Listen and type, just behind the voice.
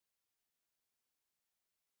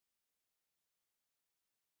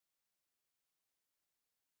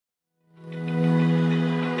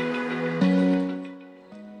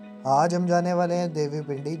आज हम जाने वाले हैं देवी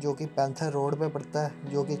पिंडी, जो कि पैंथर रोड पे पड़ता है,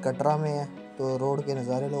 जो कि कटरा में है। तो रोड के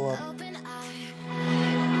नज़ारे लो आप।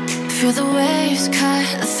 Feel the waves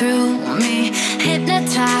cut through me,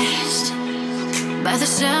 hypnotized by the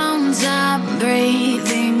sounds I'm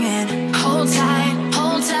breathing in. Hold tight,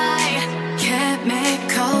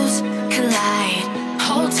 chemicals collide.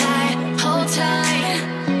 Hold tight, hold tight.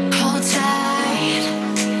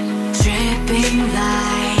 Dripping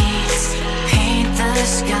lights paint the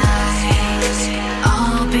skies,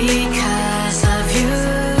 all because of you.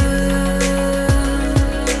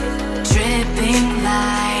 Dripping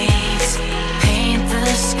lights paint the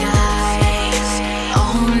skies,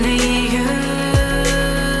 only you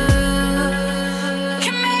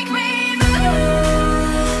can make me move.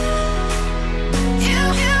 You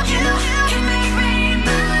can make me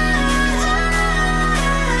move.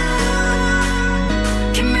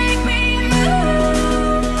 Can make me move.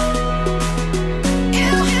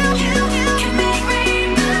 You can make me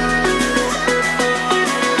move.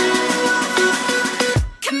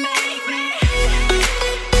 Can make me.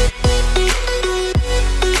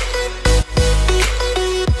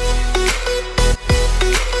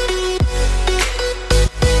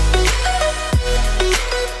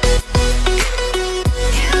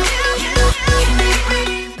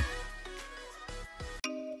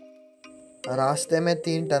 रास्ते में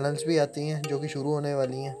 3 tunnels भी आती हैं जो कि शुरू होने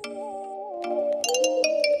वाली हैं।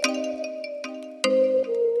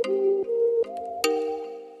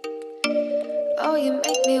 Oh, you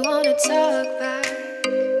make me wanna talk back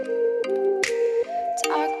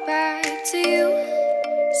to you.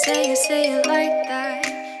 Say it like that.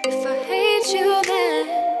 If I hate you, then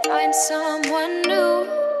find someone new.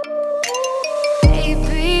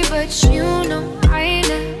 Baby, but you know I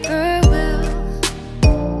never will.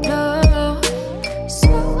 No,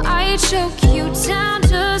 so I choke you down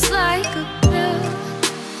just like a pill.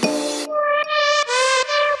 Oh yeah,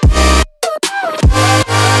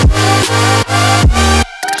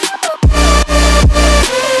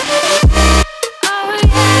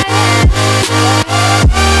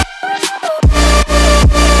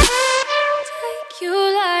 take you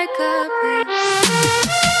like a pill.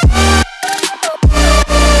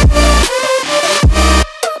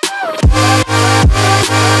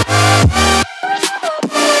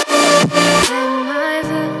 Then I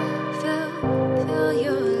feel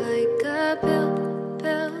you like a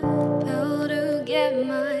pill to get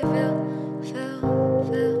my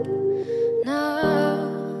fill. No,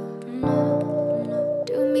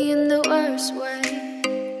 do me in the worst way.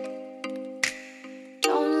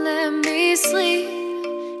 Don't let me sleep,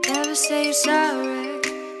 never say sorry.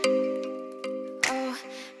 Oh,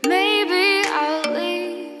 maybe I'll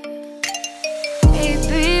leave,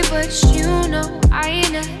 baby, but you know I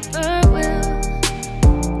never will.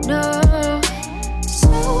 No, so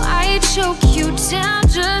I choke you down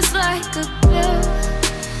just like a pill.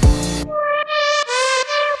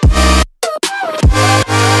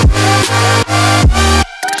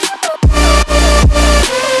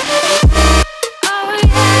 Oh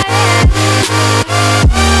yeah,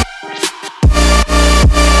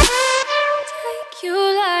 take you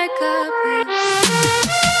like a pill.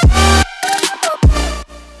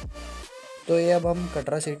 तो ये अब हम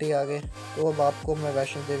Katra city आ गए। तो अब आपको मैं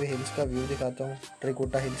Vaishno Devi hills का व्यू दिखाता हूँ,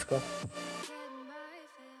 त्रिकुटा हिल्स का।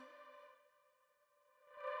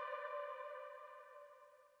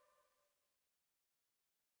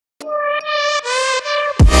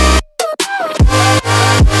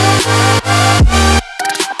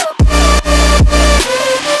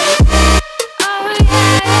 Oh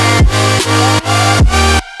yeah,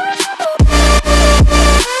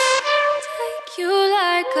 take you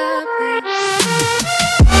like a pill.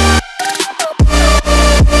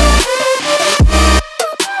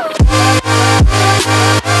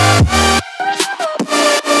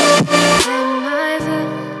 Then I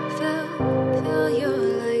feel you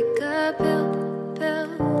like a pill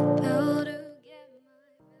to get my.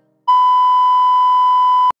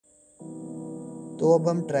 तो अब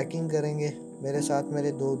हम ट्रैकिंग करेंगे। मेरे साथ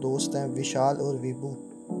मेरे 2 दोस्त हैं, विशाल और विभू।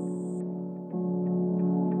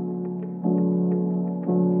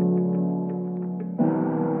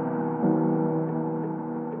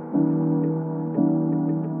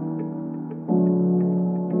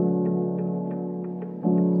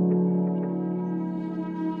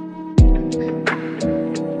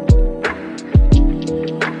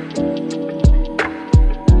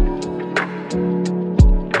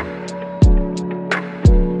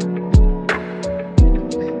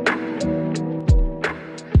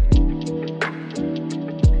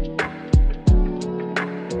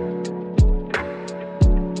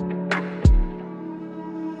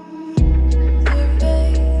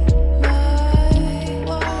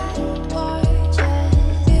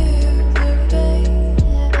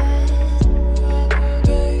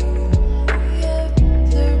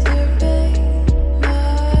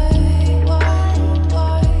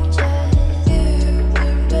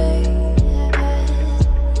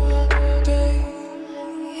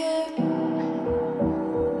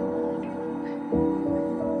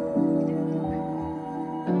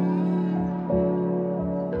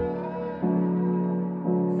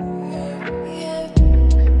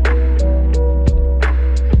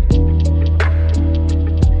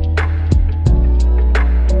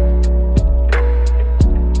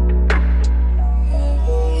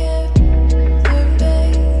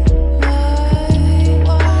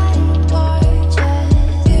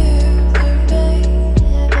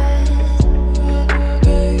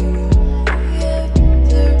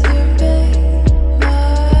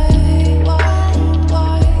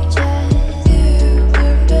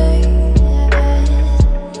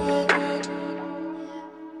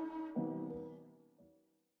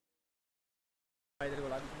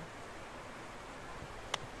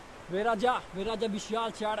 वे राजा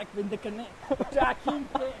विशाल चाड़क बिंद करने ट्रैकिंग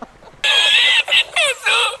पे।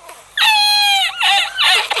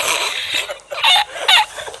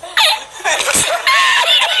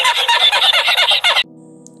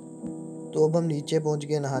 तो अब हम नीचे पहुंच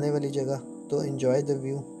गए नहाने वाली जगह, तो enjoy the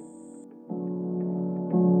view.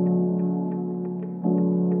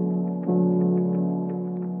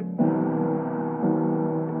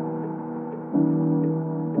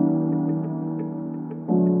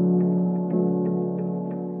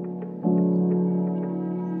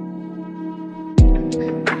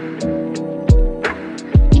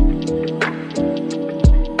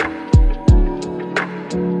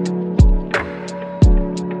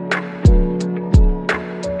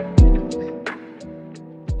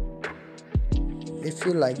 If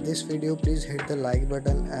you like this video, please hit the like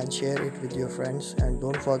button and share it with your friends, and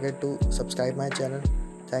don't forget to subscribe my channel.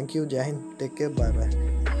 Thank you. Jai Hind. Take care. Bye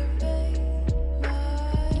bye.